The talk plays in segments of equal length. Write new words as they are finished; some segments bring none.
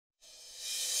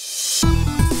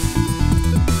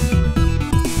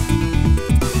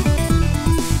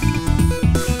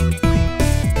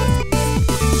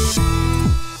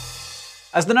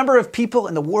As the number of people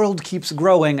in the world keeps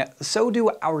growing, so do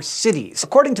our cities.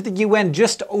 According to the UN,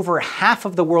 just over half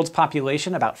of the world's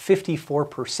population, about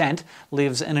 54%,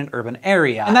 lives in an urban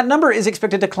area. And that number is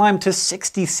expected to climb to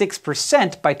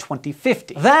 66% by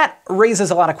 2050. That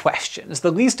raises a lot of questions,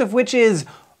 the least of which is,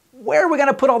 where are we going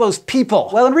to put all those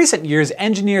people? Well, in recent years,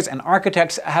 engineers and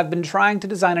architects have been trying to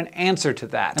design an answer to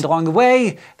that. And along the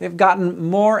way, they've gotten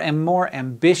more and more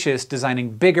ambitious,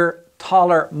 designing bigger,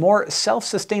 taller, more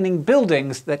self-sustaining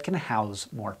buildings that can house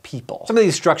more people. Some of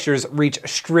these structures reach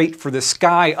straight for the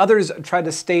sky, others try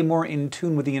to stay more in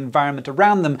tune with the environment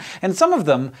around them, and some of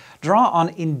them draw on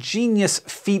ingenious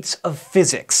feats of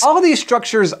physics. All of these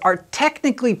structures are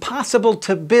technically possible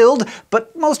to build,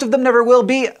 but most of them never will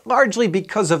be, largely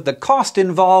because of the cost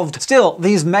involved. Still,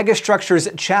 these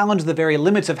megastructures challenge the very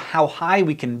limits of how high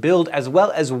we can build, as well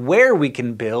as where we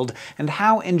can build, and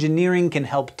how engineering can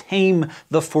help tame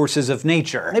the forces of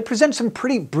nature. They present some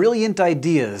pretty brilliant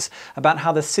ideas about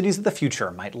how the cities of the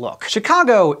future might look.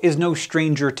 Chicago is no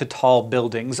stranger to tall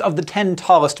buildings. Of the 10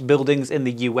 tallest buildings in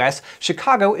the US,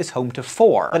 Chicago is home to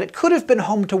 4, but it could have been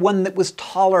home to one that was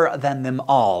taller than them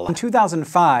all. In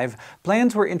 2005,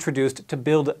 plans were introduced to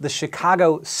build the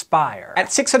Chicago Spire.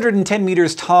 At 610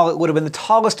 meters tall, it would have been the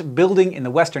tallest building in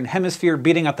the Western Hemisphere,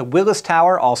 beating out the Willis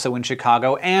Tower, also in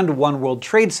Chicago, and One World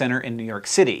Trade Center in New York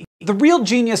City. The real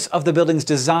genius of the building's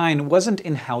design wasn't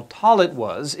in how tall it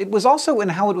was also in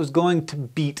how it was going to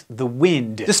beat the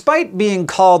wind. Despite being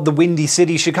called the Windy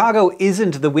City, Chicago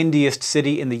isn't the windiest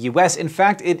city in the US. In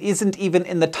fact, it isn't even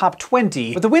in the top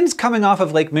 20. But the winds coming off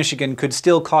of Lake Michigan could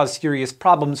still cause serious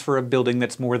problems for a building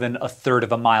that's more than a third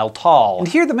of a mile tall. And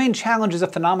here the main challenge is a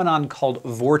phenomenon called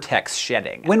vortex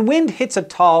shedding. When wind hits a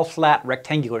tall, flat,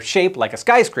 rectangular shape, like a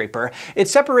skyscraper, it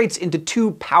separates into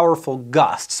 2 powerful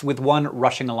gusts, with one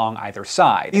rushing along either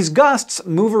side. These gusts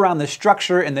move around the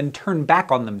structure and then turn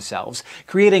back on themselves,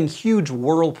 creating huge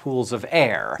whirlpools of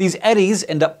air. These eddies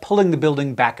end up pulling the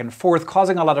building back and forth,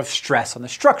 causing a lot of stress on the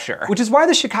structure. Which is why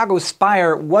the Chicago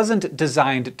Spire wasn't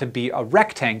designed to be a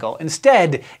rectangle.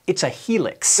 Instead, it's a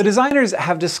helix. The designers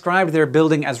have described their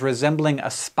building as resembling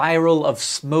a spiral of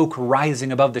smoke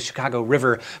rising above the Chicago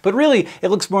River, but really it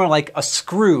looks more like a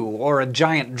screw or a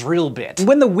giant drill bit. And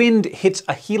when the wind hits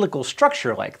a helical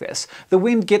structure like this, the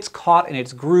wind gets caught in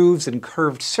its grooves and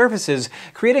curved surfaces,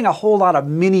 creating a whole lot of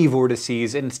mini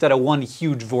vortices instead of one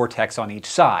huge vortex on each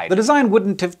side. The design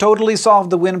wouldn't have totally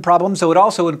solved the wind problem, so it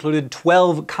also included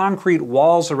 12 concrete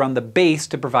walls around the base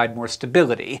to provide more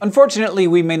stability. Unfortunately,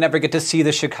 we may never get to see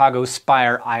the Chicago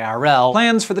Spire IRL.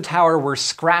 Plans for the tower were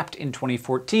scrapped in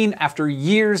 2014 after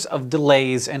years of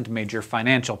delays and major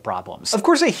financial problems. Of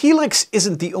course, a helix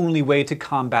isn't the only way to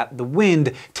combat the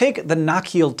wind. Take the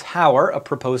Nakheel Tower, a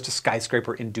proposed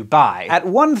skyscraper in Dubai. At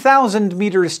 1,000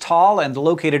 meters tall and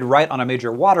located right on a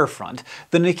major waterfront,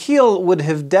 the Nakheel would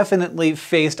have definitely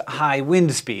faced high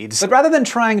wind speeds. But rather than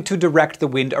trying to direct the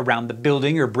wind around the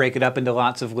building or break it up into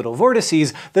lots of little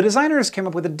vortices, the designers came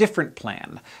up with a different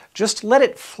plan. Just let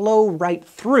it flow right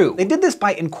through. They did this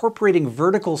by incorporating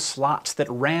vertical slots that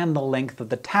ran the length of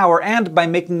the tower and by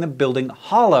making the building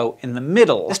hollow in the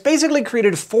middle. This basically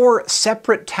created 4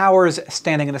 separate towers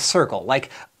standing in a circle, like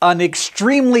an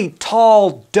extremely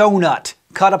tall donut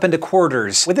cut up into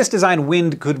quarters. With this design,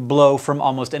 wind could blow from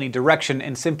almost any direction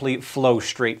and simply flow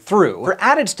straight through. For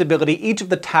added stability, each of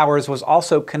the towers was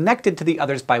also connected to the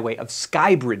others by way of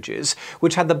sky bridges,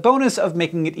 which had the bonus of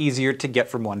making it easier to get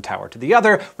from one tower to the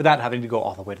other without having to go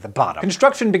all the way to the bottom.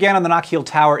 Construction began on the Nakheel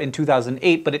Tower in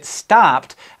 2008, but it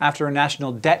stopped after a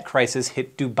national debt crisis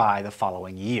hit Dubai the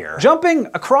following year. Jumping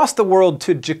across the world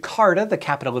to Jakarta, the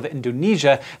capital of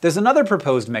Indonesia, there's another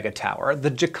proposed mega tower,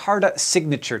 the Jakarta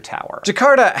Signature Tower.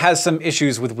 Jakarta has some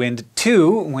issues with wind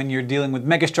too. When you're dealing with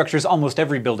megastructures, almost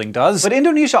every building does. But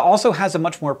Indonesia also has a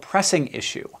much more pressing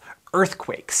issue: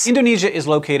 earthquakes. Indonesia is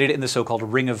located in the so-called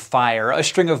Ring of Fire, a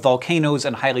string of volcanoes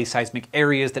and highly seismic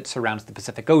areas that surrounds the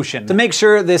Pacific Ocean. To make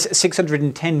sure this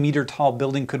 610-meter tall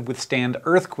building could withstand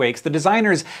earthquakes, the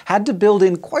designers had to build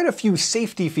in quite a few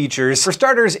safety features. For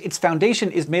starters, its foundation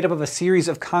is made up of a series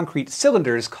of concrete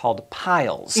cylinders called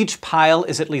piles. Each pile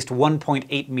is at least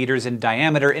 1.8 meters in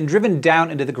diameter and driven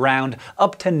down into the ground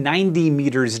up to 90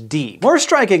 meters deep. More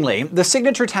strikingly, the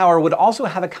signature tower would also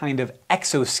have a kind of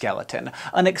exoskeleton,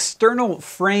 an external external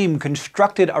frame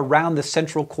constructed around the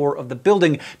central core of the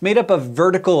building, made up of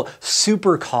vertical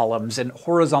super columns and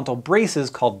horizontal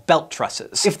braces called belt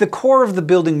trusses. If the core of the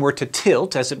building were to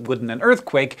tilt, as it would in an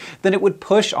earthquake, then it would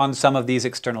push on some of these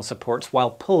external supports while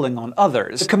pulling on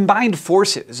others. The combined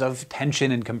forces of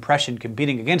tension and compression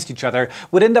competing against each other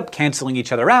would end up canceling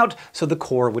each other out, so the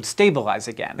core would stabilize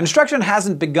again. Construction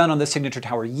hasn't begun on the signature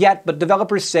tower yet, but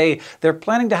developers say they're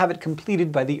planning to have it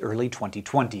completed by the early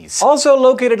 2020s. Also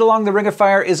located along the Ring of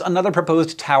Fire is another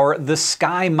proposed tower, the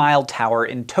Sky Mile Tower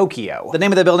in Tokyo. The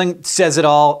name of the building says it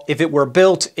all. If it were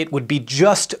built, it would be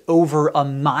just over a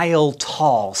mile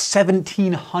tall,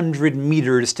 1,700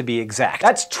 meters to be exact.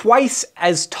 That's twice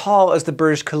as tall as the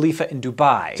Burj Khalifa in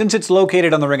Dubai. Since it's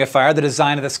located on the Ring of Fire, the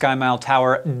design of the Sky Mile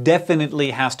Tower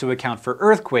definitely has to account for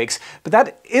earthquakes, but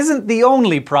that isn't the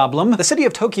only problem. The city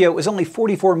of Tokyo is only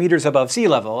 44 meters above sea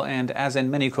level, and as in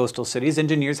many coastal cities,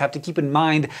 engineers have to keep in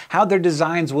mind how their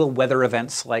designs will weather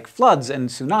events like floods and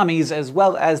tsunamis, as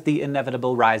well as the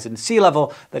inevitable rise in sea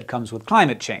level that comes with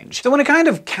climate change. So in a kind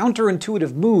of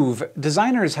counterintuitive move,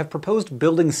 designers have proposed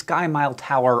building Sky Mile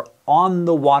Tower on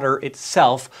the water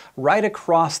itself, right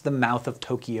across the mouth of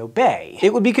Tokyo Bay.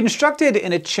 It would be constructed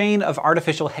in a chain of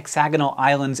artificial hexagonal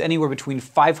islands anywhere between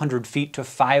 500 feet to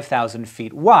 5,000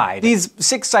 feet wide. These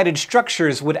six-sided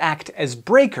structures would act as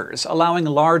breakers, allowing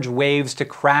large waves to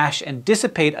crash and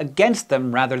dissipate against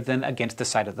them rather than against the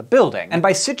side of the building. And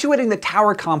by situating the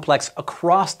tower complex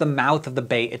across the mouth of the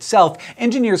bay itself,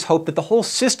 engineers hope that the whole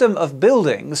system of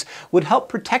buildings would help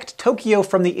protect Tokyo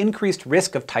from the increased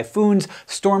risk of typhoons,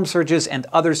 storm surges, and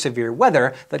other severe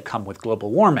weather that come with global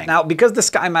warming. Now, because the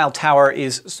Sky Mile Tower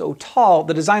is so tall,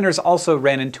 the designers also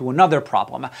ran into another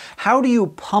problem. How do you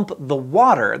pump the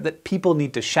water that people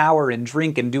need to shower and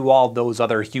drink and do all those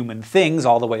other human things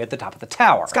all the way at the top of the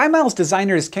tower? Sky Mile's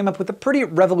designers came up with a pretty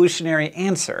revolutionary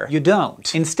answer. You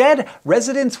don't. Instead,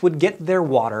 residents would get their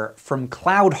water from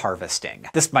cloud harvesting.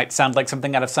 This might sound like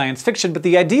something out of science fiction, but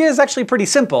the idea is actually pretty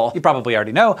simple. You probably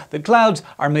already know that clouds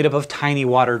are made up of tiny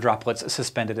water droplets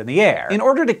suspended in the air. In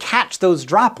order to catch those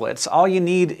droplets, all you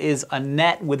need is a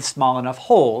net with small enough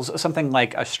holes, something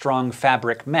like a strong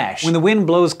fabric mesh. When the wind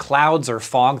blows clouds or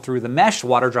fog through the mesh,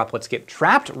 water droplets get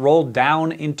trapped, rolled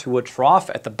down into a trough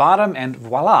at the bottom, and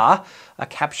voila, a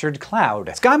captured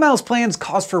cloud. Sky Mile's plans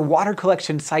calls for water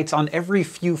collection sites on every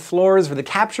few floors where the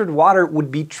captured water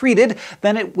would be treated,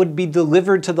 then it would be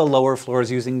delivered to the lower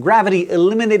floors using gravity,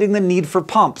 eliminating the need for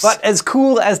pumps. But as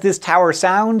cool as this tower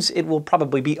sounds, it will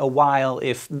probably be a while,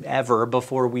 if ever,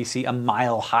 before we see a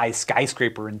mile-high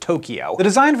skyscraper in Tokyo. The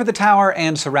design for the tower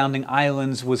and surrounding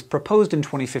islands was proposed in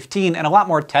 2015, and a lot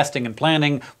more testing and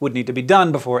planning would need to be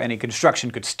done before any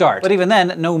construction could start. But even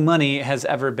then, no money has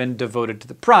ever been devoted to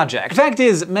the project. The fact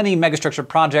is, many megastructure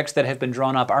projects that have been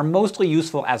drawn up are mostly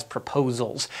useful as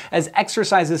proposals, as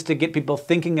exercises to get people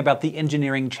thinking about the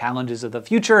engineering challenges of the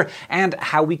future and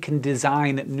how we can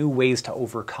design new ways to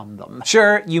overcome them.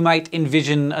 Sure, you might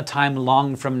envision a time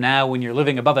long from now when you're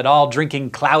living above it all, drinking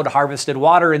cloud-harvested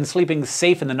water and sleeping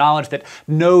safe in the knowledge that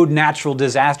no natural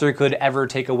disaster could ever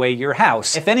take away your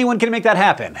house. If anyone can make that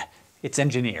happen, it's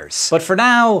engineers. But for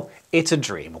now, it's a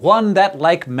dream. One that,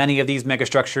 like many of these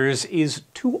megastructures, is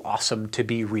too awesome to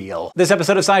be real. This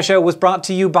episode of SciShow was brought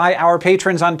to you by our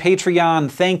patrons on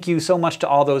Patreon. Thank you so much to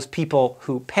all those people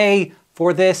who pay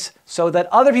for this so that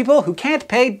other people who can't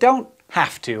pay don't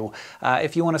have to.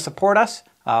 If you want to support us,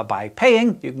 by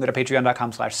paying, you can go to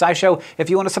patreon.com/scishow. If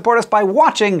you want to support us by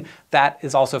watching, that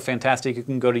is also fantastic. You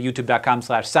can go to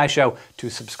youtube.com/scishow to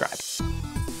subscribe.